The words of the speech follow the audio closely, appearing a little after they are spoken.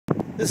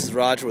This is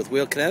Roger with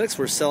Wheel Kinetics.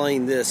 We're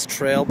selling this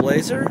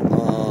Trailblazer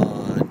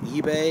on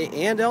eBay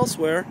and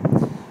elsewhere.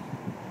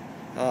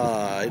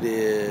 It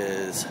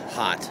is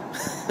hot.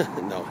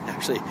 No,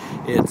 actually,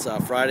 it's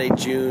Friday,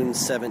 June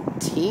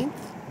 17th,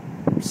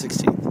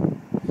 16th.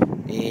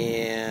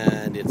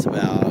 And it's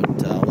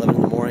about 11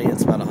 in the morning.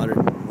 It's about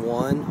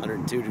 101,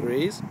 102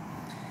 degrees.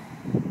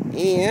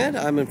 And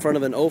I'm in front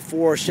of an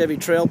 04 Chevy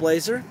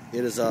Trailblazer.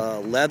 It is a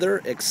leather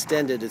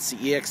extended. It's the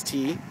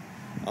EXT.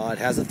 It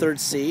has a third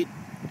seat.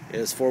 It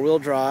is four-wheel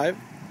drive.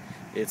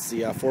 It's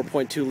the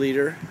 4.2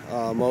 liter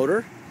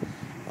motor.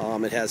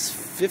 It has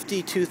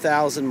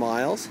 52,000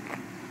 miles.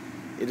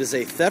 It is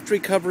a theft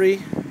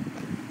recovery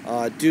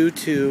due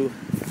to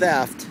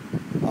theft,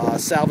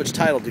 salvage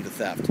title due to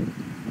theft,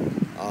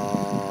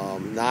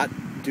 not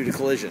due to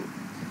collision.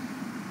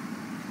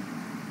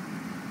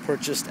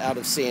 Purchased out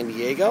of San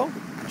Diego.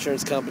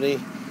 Insurance company,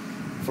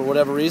 for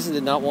whatever reason,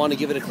 did not want to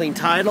give it a clean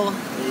title.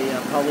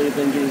 They probably have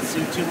been getting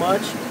sued too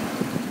much.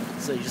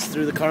 So you just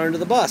threw the car into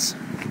the bus.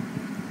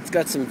 It's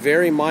got some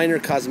very minor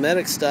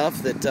cosmetic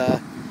stuff that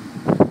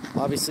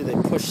obviously they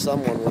pushed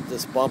someone with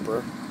this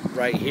bumper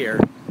right here.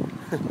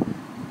 You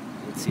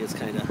can see it's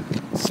kind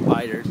of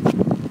spidered.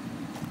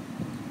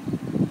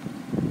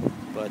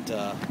 But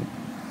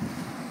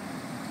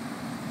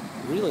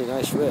really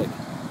nice rig.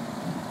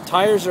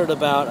 Tires are at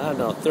about, I don't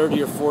know,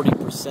 30 or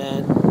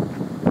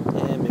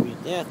 40%. And maybe,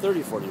 yeah, 30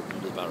 or 40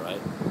 is about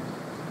right.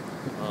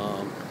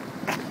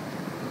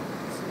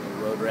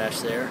 Road rash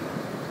there.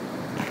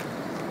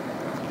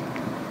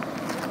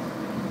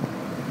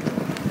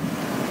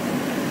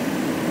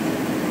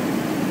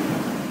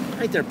 I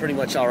think they're pretty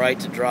much alright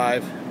to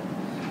drive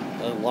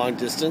a long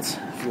distance.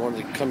 If you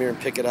wanted to come here and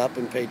pick it up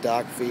and pay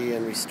dock fee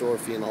and restore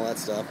fee and all that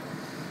stuff.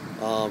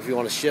 If you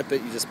want to ship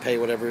it, you just pay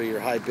whatever your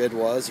high bid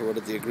was or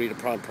what the agreed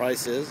upon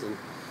price is, and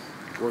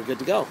we're good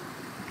to go.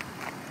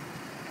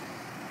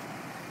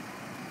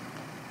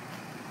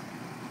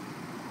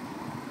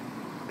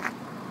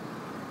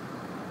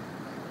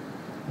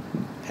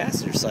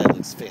 Passenger side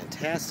looks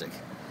fantastic.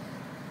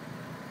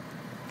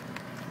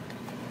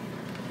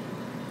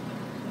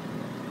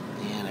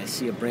 And I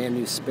see a brand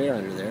new spare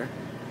under there,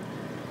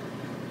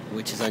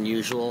 which is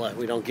unusual.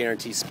 We don't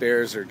guarantee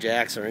spares or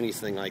jacks or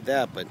anything like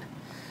that, but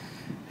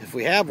if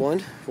we have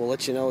one, we'll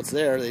let you know it's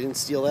there. They didn't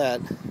steal that.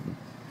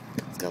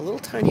 It's got a little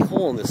tiny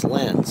hole in this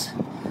lens,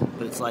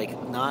 but it's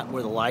like not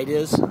where the light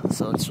is,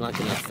 so it's not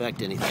going to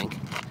affect anything.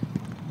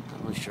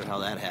 I'm not sure how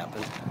that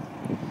happened.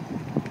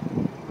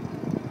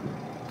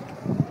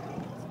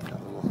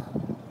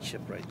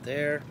 Chip right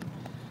there.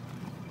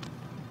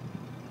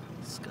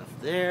 Scuff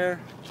there.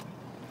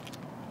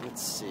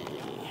 Let's see.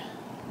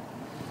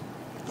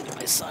 Get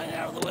my sign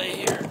out of the way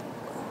here.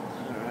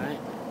 Alright.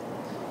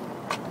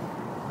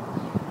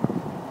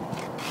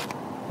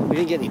 We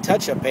didn't get any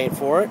touch-up paint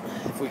for it.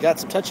 If we got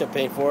some touch-up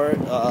paint for it,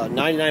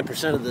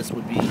 99% of this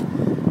would be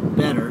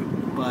better,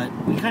 but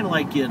we kind of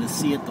like you to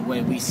see it the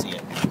way we see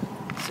it,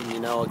 so you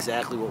know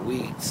exactly what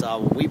we saw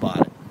when we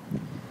bought it.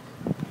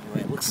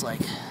 Anyway, it looks like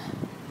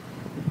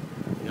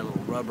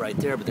rub right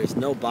there, but there's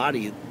no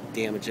body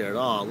damage there at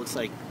all. It looks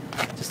like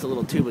just a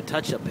little tube of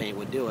touch-up paint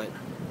would do it.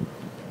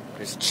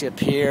 There's a chip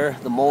here.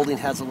 The molding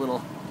has a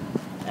little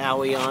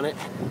owie on it.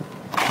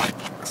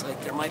 Looks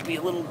like there might be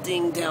a little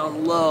ding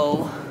down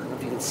low. I don't know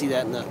if you can see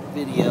that in the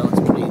video. It's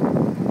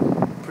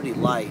pretty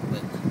light,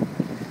 but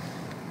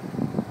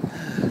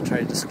I try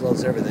to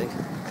disclose everything.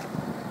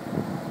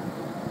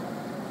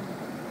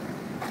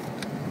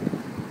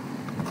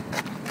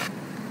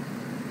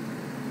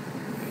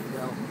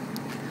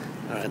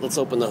 Alright, let's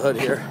open the hood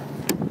here.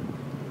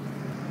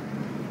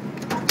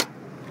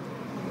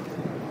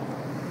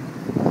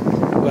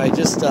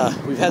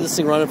 We've had this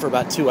thing running for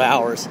about 2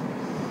 hours.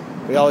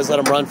 We always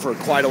let them run for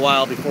quite a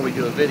while before we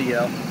do a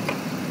video.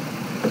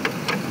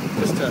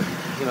 Just to,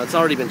 it's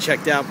already been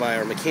checked out by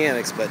our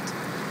mechanics, but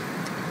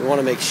we want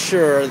to make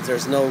sure that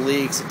there's no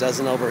leaks, it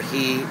doesn't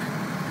overheat,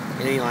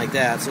 anything like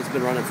that, so it's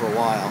been running for a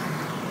while.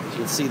 As you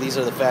can see, these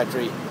are the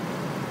factory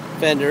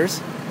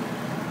fenders.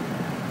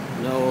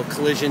 No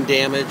collision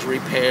damage,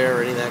 repair,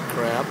 or any of that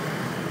crap.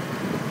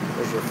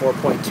 There's your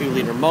 4.2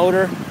 liter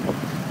motor.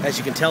 As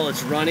you can tell,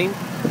 it's running.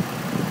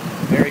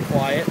 Very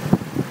quiet.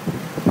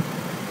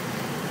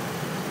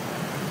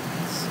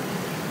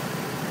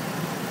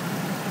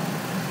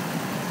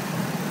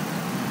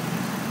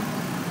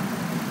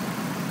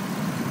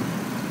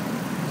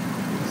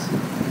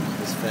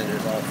 This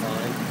fender's all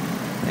fine.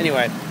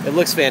 Anyway, it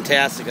looks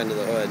fantastic under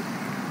the hood.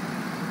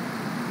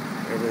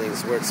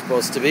 Everything's where it's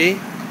supposed to be.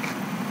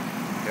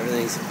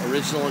 Everything's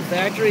original and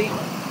factory.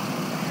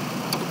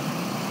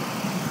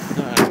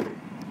 Alright.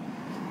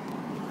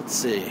 Let's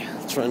see.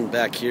 Let's run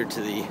back here to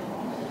the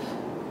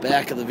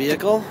back of the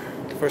vehicle.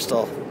 First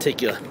I'll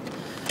take you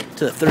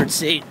to the third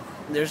seat.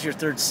 There's your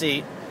third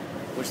seat,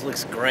 which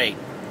looks great.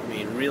 I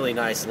mean, really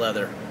nice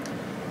leather.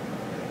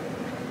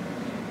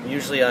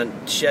 Usually on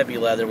Chevy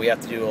leather we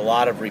have to do a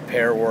lot of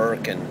repair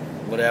work and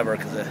whatever,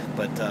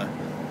 but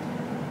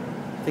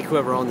I think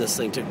whoever owned this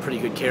thing took pretty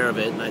good care of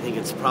it, and I think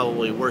it's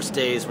probably worst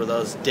days were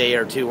those day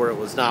or two where it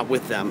was not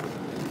with them.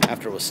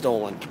 after it was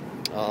stolen.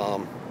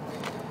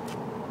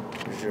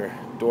 Here's your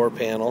door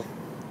panel.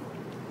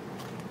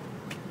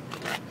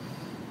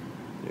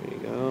 There you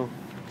go.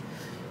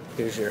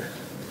 Here's your...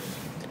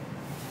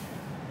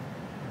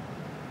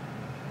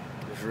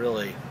 There's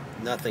really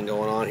nothing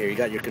going on here. You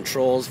got your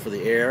controls for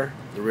the air,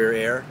 the rear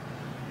air,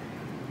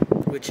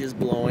 which is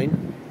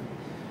blowing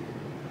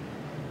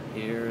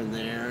here and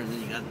there, and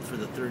then you got for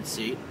the third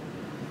seat.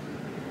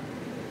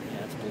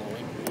 Yeah, it's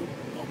blowing.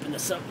 Open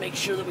this up, make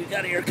sure that we've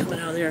got air coming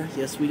out of there.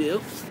 Yes, we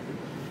do.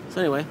 So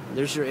anyway,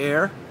 there's your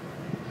air.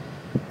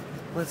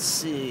 Let's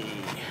see.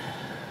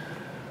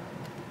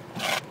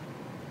 Let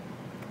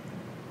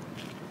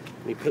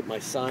me put my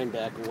sign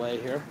back away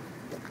here.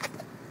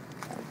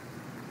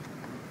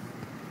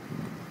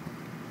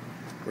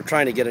 We're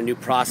trying to get a new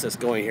process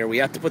going here. We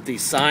have to put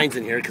these signs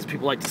in here because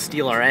people like to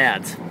steal our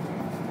ads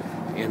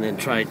and then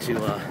try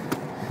to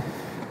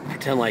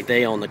pretend like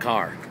they own the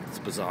car. It's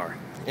bizarre.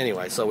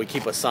 Anyway, so we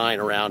keep a sign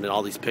around and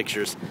all these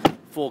pictures,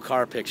 full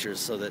car pictures,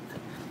 so that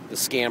the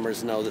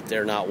scammers know that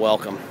they're not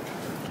welcome.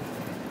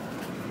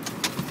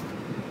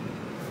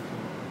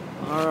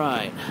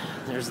 Alright,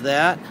 there's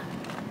that.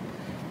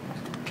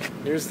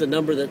 There's the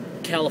number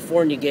that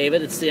California gave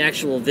it. It's the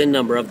actual VIN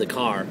number of the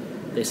car.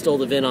 They stole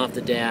the VIN off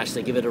the dash.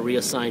 They give it a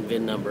reassigned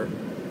VIN number,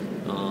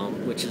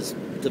 which is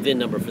the VIN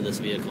number for this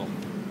vehicle.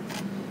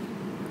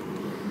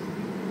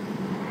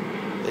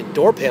 The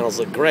door panels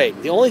look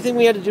great. The only thing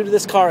we had to do to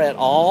this car at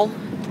all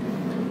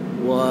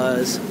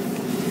was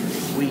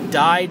we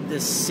dyed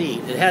this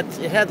seat. It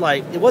had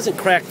like, it wasn't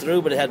cracked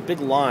through, but it had big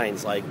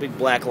lines, like big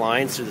black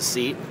lines through the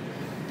seat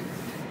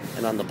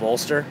and on the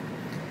bolster.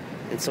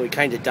 And so we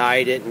kind of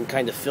dyed it and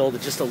kind of filled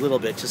it just a little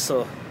bit, just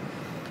so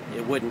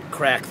it wouldn't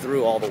crack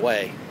through all the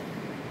way.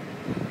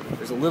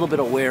 There's a little bit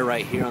of wear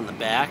right here on the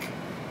back.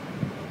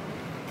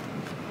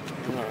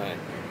 Alright.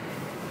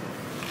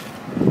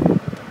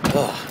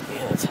 Oh,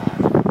 man, it's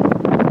hot.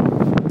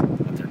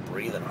 Out there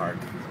breathing hard.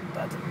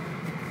 About to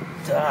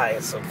die.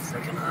 It's so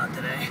freaking hot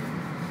today.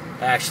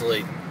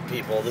 Actually,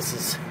 people, this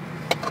is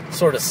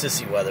sort of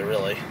sissy weather,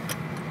 really.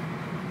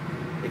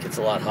 It gets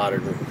a lot hotter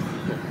than...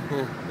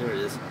 there it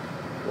is.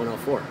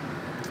 104.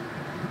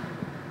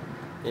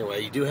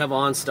 Anyway, you do have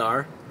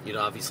OnStar. You'd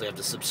obviously have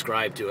to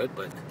subscribe to it,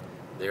 but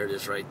there it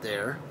is right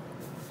there.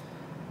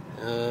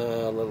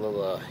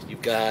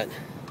 You've got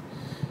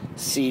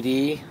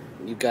CD,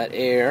 you've got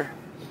air,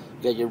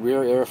 you've got your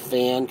rear air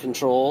fan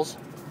controls,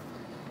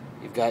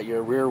 you've got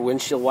your rear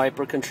windshield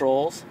wiper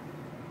controls.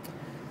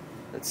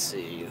 Let's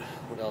see,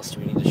 what else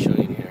do we need to show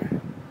you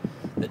here?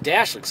 The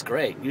dash looks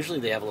great. Usually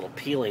they have a little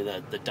peeling.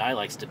 The die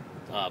likes to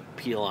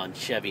peel on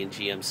Chevy and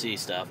GMC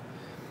stuff,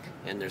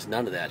 and there's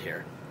none of that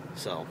here.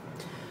 So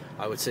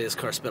I would say this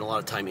car spent a lot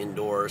of time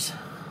indoors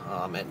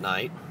at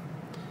night.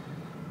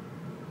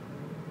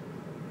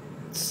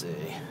 Let's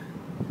see.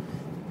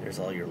 There's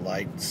all your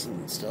lights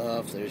and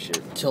stuff. There's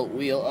your tilt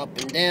wheel up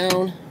and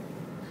down.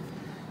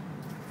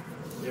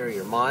 There are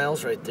your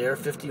miles right there,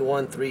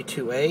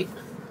 51,328.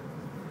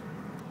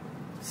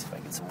 Let's see if I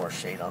can get some more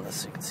shade on this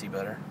so you can see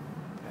better.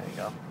 There you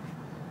go.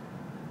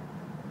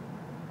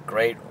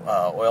 Great.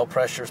 Oil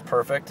pressure is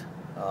perfect.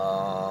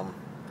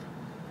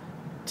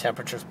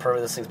 Temperature's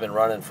perfect. This thing's been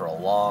running for a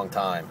long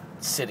time,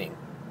 sitting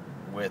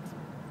with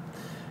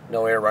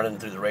no air running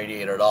through the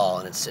radiator at all,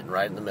 and it's sitting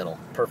right in the middle.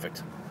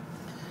 Perfect.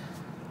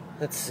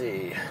 Let's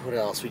see, what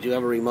else? We do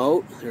have a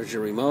remote. There's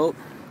your remote.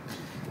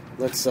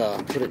 Let's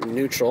put it in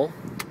neutral.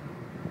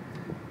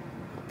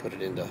 Put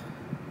it into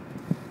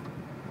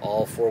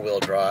all four-wheel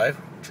drive,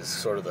 which is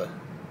sort of the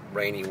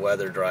rainy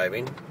weather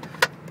driving.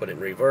 Put it in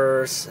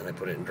reverse, and I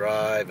put it in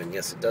drive, and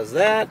yes, it does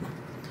that.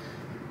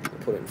 I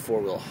put it in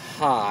four-wheel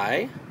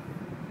high.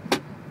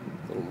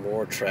 A little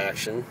more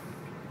traction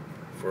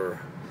for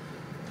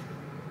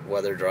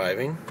weather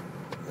driving.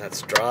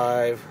 That's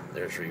drive.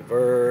 There's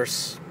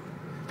reverse.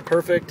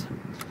 Perfect.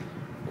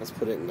 Let's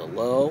put it in the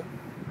low.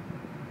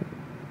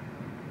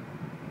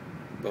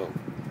 Boom.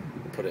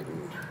 Put it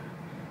in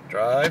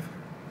drive.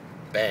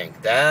 Bang.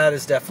 That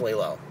is definitely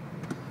low.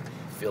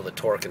 Feel the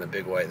torque in a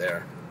big way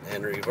there.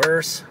 And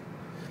reverse.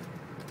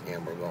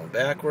 And we're going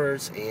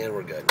backwards, and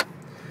we're good.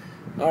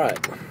 Alright.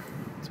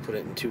 Let's put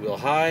it in two-wheel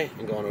high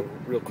and go on a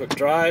real quick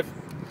drive,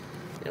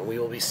 and we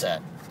will be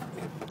set.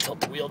 Tilt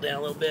the wheel down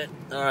a little bit.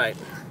 Alright.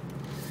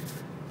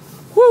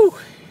 Whew!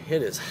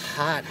 It is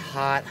hot,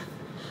 hot,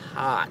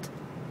 hot.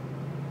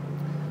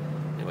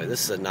 Anyway,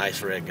 this is a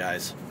nice rig,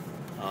 guys.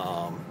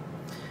 In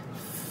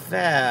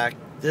fact,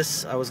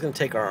 I was going to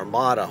take our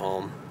Armada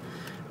home,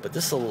 but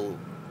this is a little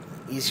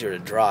easier to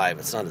drive.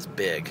 It's not as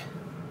big,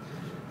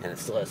 and it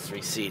still has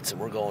 3 seats, and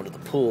we're going to the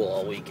pool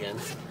all weekend.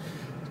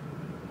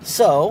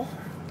 So,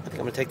 I think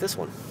I'm going to take this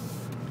one.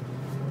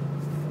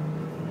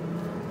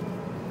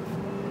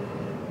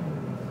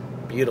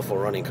 Beautiful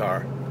running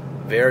car.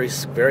 Very,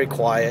 very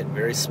quiet,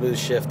 very smooth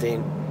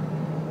shifting.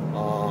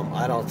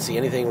 I don't see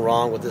anything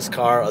wrong with this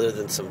car other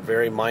than some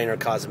very minor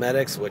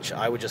cosmetics, which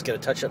I would just get a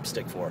touch-up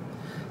stick for.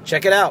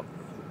 Check it out.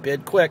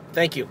 Bid quick.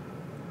 Thank you.